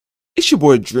It's your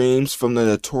boy Dreams from the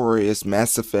notorious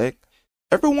Mass Effect.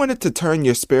 Ever wanted to turn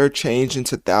your spare change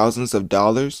into thousands of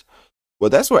dollars? Well,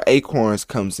 that's where Acorns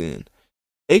comes in.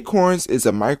 Acorns is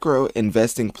a micro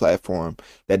investing platform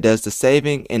that does the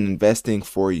saving and investing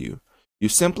for you. You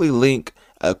simply link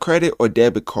a credit or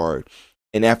debit card,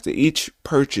 and after each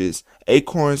purchase,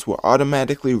 Acorns will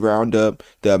automatically round up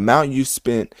the amount you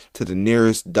spent to the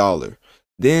nearest dollar.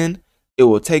 Then, it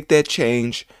will take that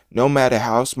change, no matter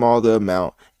how small the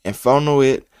amount, and funnel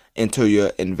it into your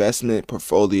investment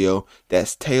portfolio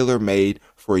that's tailor-made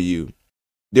for you.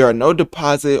 There are no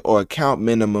deposit or account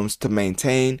minimums to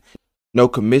maintain, no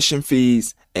commission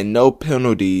fees, and no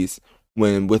penalties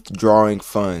when withdrawing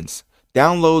funds.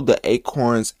 Download the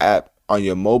Acorns app on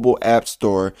your mobile app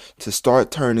store to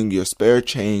start turning your spare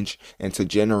change into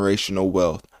generational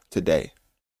wealth today.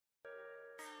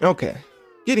 Okay,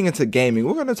 getting into gaming,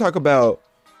 we're going to talk about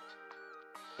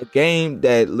a game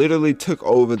that literally took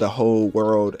over the whole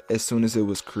world as soon as it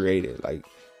was created. Like,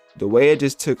 the way it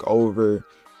just took over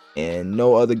and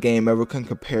no other game ever can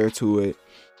compare to it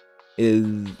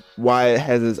is why it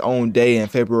has its own day in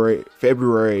February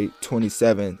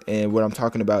 27th. And what I'm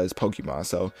talking about is Pokemon.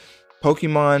 So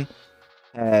Pokemon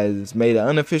has made an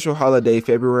unofficial holiday,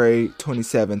 February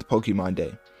 27th, Pokemon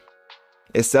Day.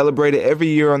 It's celebrated every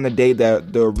year on the day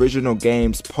that the original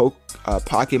games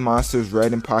Pocket Monsters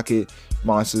Red and Pocket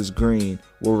Monsters Green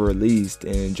were released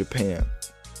in Japan.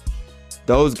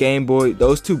 Those two Game Boy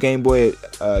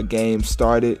games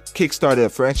kickstarted a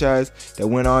franchise that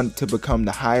went on to become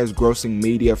the highest grossing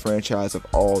media franchise of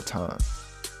all time.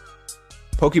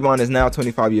 Pokemon is now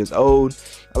 25 years old.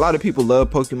 A lot of people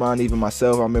love Pokemon, even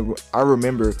myself. I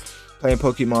remember playing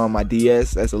Pokemon on my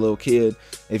DS as a little kid.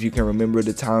 If you can remember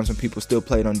the times when people still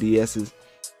played on DSs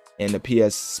and the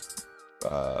PS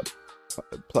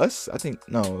Plus, I think.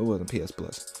 No, it wasn't PS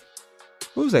Plus.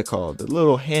 What was that called? The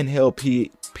little handheld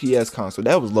PS console.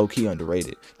 That was low-key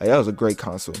underrated. Like, that was a great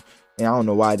console. And I don't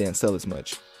know why it didn't sell as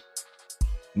much.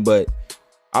 But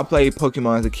I played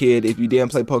Pokemon as a kid. If you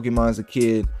didn't play Pokemon as a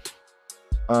kid,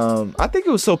 I think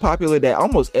it was so popular that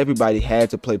almost everybody had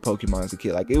to play Pokemon as a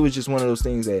kid. Like, it was just one of those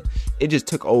things that it just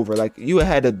took over. Like, you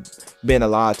had to been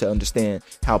alive to understand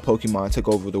how Pokemon took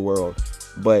over the world.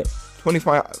 But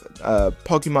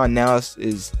Pokemon now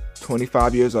is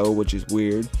 25 years old, which is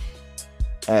weird.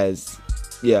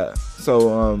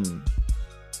 So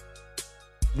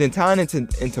then tying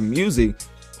into music,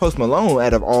 Post Malone,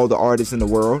 out of all the artists in the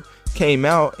world, came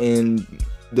out and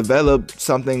developed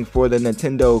something for the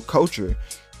Nintendo culture.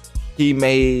 He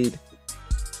made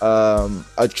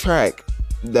a track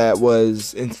that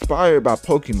was inspired by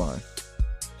Pokemon,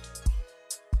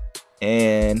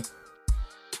 and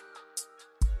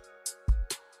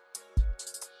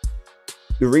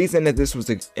the reason that this was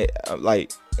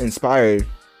inspired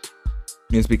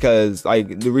is because,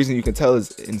 like, the reason you can tell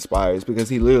it's inspired is because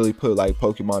he literally put like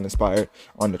Pokemon inspired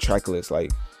on the track list.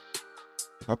 Like,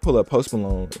 if I pull up Post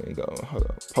Malone and go, hold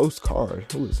up,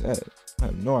 Postcard, who is that? I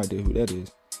have no idea who that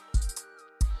is.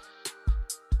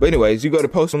 But anyways, you go to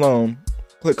Post Malone,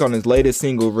 click on his latest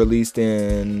single released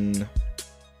in,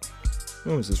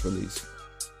 when was this released?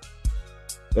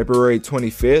 February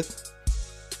 25th.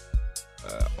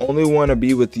 Only Wanna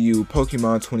Be With You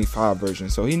Pokemon 25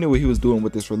 version. So he knew what he was doing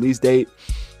with this release date,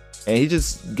 and he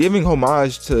just giving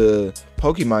homage to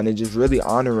Pokemon and just really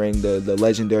honoring the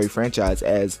legendary franchise,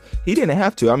 as he didn't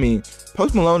have to. I mean,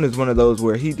 Post Malone is one of those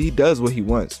where he does what he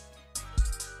wants.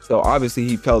 So obviously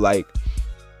he felt like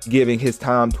giving his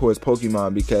time towards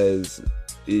Pokemon because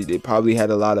it probably had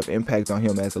a lot of impact on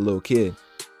him as a little kid.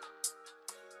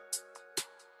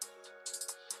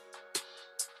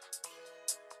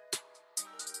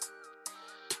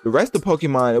 The rest of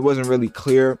Pokemon, it wasn't really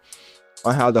clear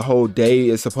on how the whole day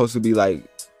is supposed to be like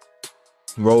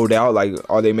rolled out. Like,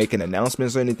 are they making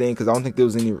announcements or anything? Because I don't think there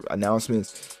was any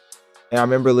announcements. And I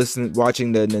remember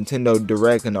watching the Nintendo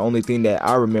Direct, and the only thing that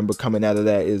I remember coming out of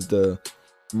that is the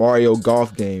Mario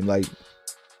Golf game. Like,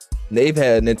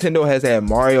 Nintendo has had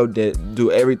Mario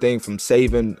do everything from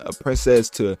saving a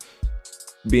princess to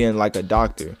being like a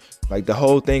doctor. Like, the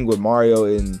whole thing with Mario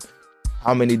and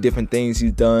how many different things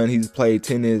he's done. He's played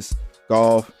tennis,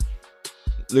 golf,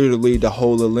 literally the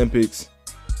whole Olympics,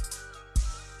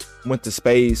 went to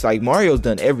space. Like, Mario's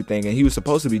done everything, and he was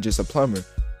supposed to be just a plumber.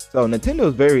 So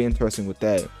Nintendo's very interesting with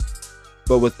that.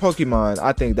 But with Pokemon,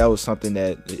 I think that was something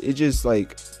that it just,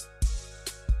 like,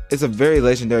 it's a very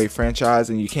legendary franchise,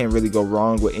 and you can't really go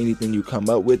wrong with anything you come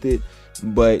up with it.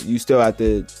 But you still have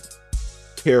to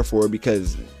care for it,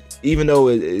 because even though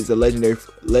it is a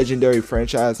legendary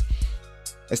franchise,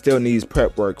 it still needs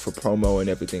prep work for promo and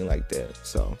everything like that.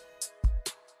 So,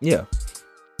 yeah.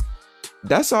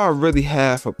 That's all I really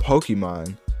have for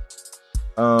Pokemon.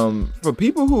 For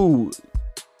people who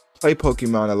play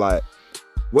Pokemon a lot,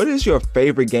 what is your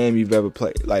favorite game you've ever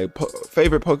played? Like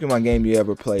favorite Pokemon game you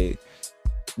ever played?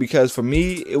 Because for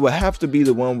me, it would have to be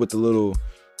the one with the little.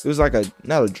 It was like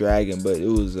not a dragon, but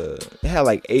it had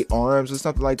like 8 arms or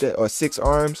something like that, or 6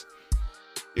 arms.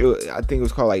 I think it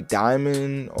was called like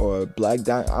Diamond or Black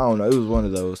Diamond. I don't know. It was one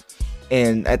of those.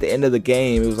 And at the end of the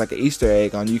game, it was like an Easter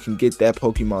egg on you can get that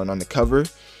Pokemon on the cover.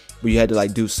 But you had to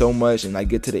like do so much and like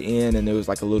get to the end, and there was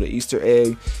like a little Easter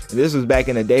egg. And this was back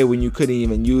in the day when you couldn't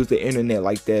even use the internet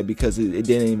like that because it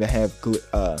didn't even have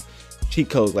cheat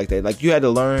codes like that. Like you had to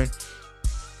learn.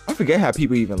 I forget how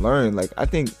people even learn. Like I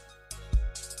think,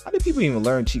 how did people even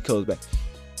learn cheat codes back?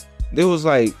 There was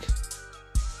like,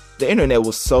 the internet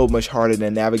was so much harder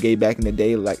to navigate back in the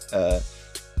day, like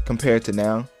compared to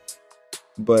now.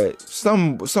 But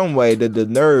some way that the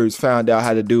nerds found out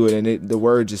how to do it, and the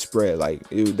word just spread. Like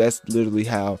that's literally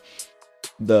how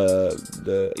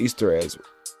the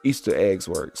Easter eggs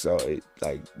work. So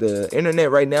like the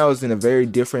internet right now is in a very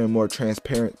different and more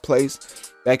transparent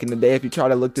place. Back in the day, if you try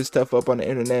to look this stuff up on the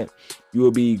internet, you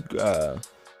will be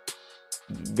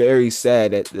very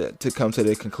sad to come to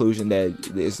the conclusion that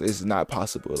it's not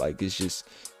possible. Like it's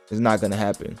not gonna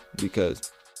happen,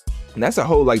 because and that's a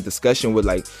whole like discussion with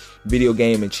like video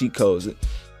game and cheat codes.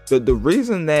 The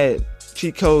reason that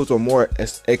cheat codes are more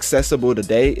accessible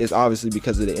today is obviously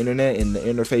because of the internet and the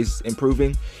interface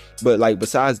improving. But like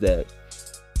besides that,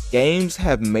 games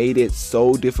have made it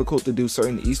so difficult to do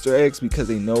certain Easter eggs because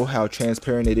they know how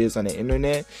transparent it is on the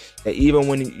internet, that even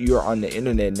when you're on the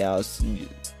internet now,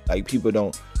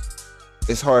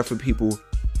 it's hard for people.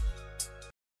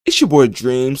 It's your boy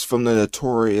Dreams from the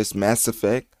notorious Mass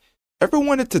Effect. Ever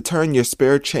wanted to turn your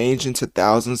spare change into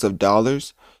thousands of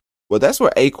dollars? Well, that's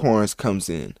where Acorns comes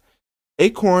in.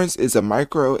 Acorns is a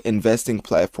micro investing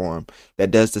platform that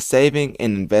does the saving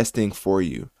and investing for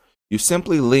you. You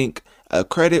simply link a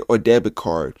credit or debit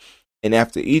card, and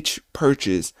after each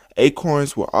purchase,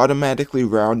 Acorns will automatically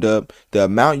round up the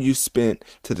amount you spent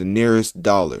to the nearest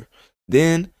dollar.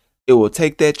 Then, it will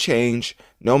take that change,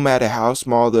 no matter how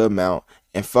small the amount,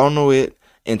 and funnel it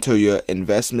into your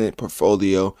investment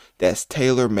portfolio that's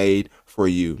tailor-made for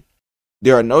you.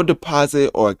 There are no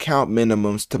deposit or account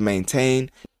minimums to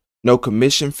maintain, no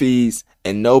commission fees,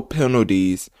 and no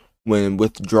penalties when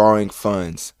withdrawing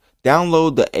funds.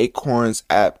 Download the Acorns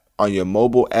app on your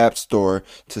mobile app store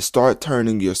to start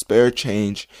turning your spare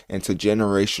change into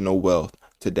generational wealth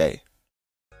today.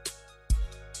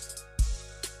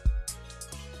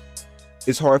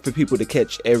 It's hard for people to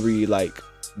catch every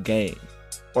game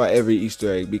or every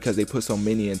Easter egg because they put so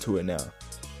many into it now.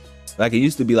 Like it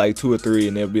used to be like 2 or 3,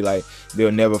 and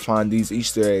they'll never find these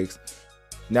Easter eggs.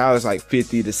 Now it's like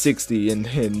 50 to 60, and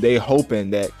they hoping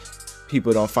that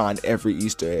people don't find every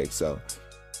Easter egg. So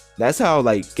that's how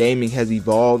like gaming has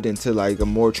evolved into like a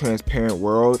more transparent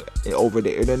world over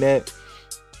the internet.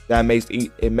 That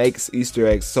makes Easter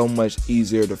eggs so much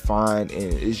easier to find,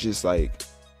 and it's just like,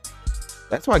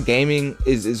 that's why gaming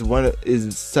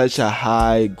is such a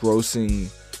high grossing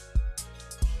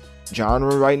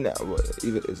genre right now.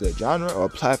 Either is it a genre or a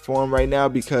platform right now,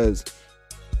 because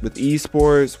with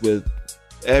esports, with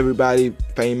everybody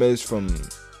famous, from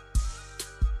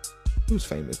who's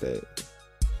famous that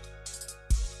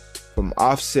from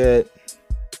Offset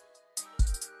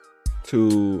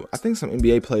to I think some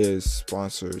NBA players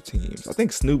sponsor teams. I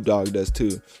think Snoop Dogg does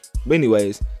too. But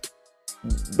anyways,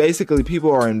 basically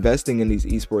people are investing in these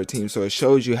esports teams, so it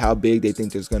shows you how big they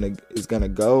think is gonna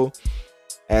go.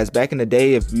 As back in the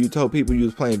day, if you told people you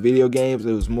was playing video games,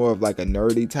 it was more of like a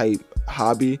nerdy type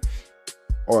hobby,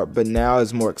 but now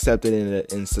it's more accepted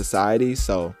in society.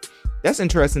 So that's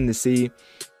interesting to see,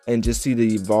 and just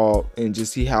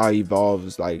see how it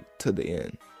evolves like to the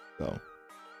end. So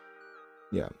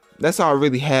yeah, that's all I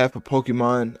really have for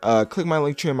Pokemon. Click my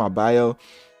link tree in my bio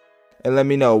and let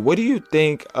me know, what do you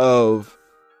think of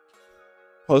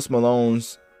Post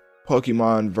Malone's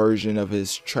Pokemon version of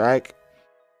his track,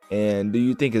 and do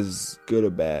you think it's good or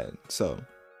bad? So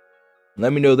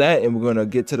let me know that, and we're gonna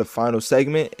get to the final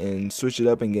segment and switch it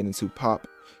up and get into pop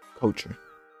culture.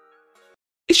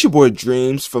 It's your boy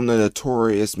Dreams from the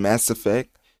notorious Mass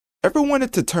Effect. Ever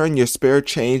wanted to turn your spare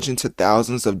change into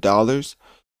thousands of dollars?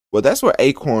 Well, that's where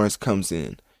Acorns comes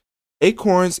in.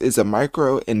 Acorns is a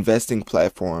micro investing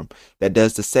platform that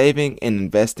does the saving and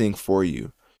investing for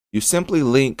you. You simply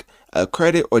link a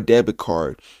credit or debit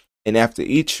card, and after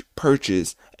each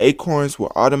purchase, Acorns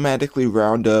will automatically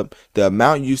round up the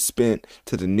amount you spent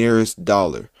to the nearest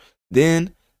dollar.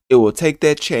 Then, it will take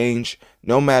that change,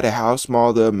 no matter how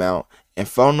small the amount, and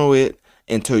funnel it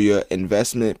into your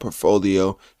investment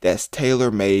portfolio that's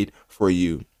tailor-made for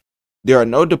you. There are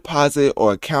no deposit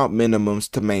or account minimums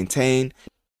to maintain,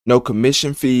 no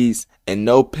commission fees, and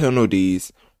no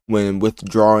penalties when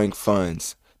withdrawing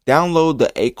funds. Download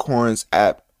the Acorns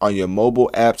app on your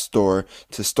mobile app store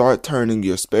to start turning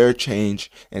your spare change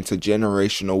into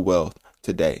generational wealth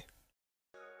today.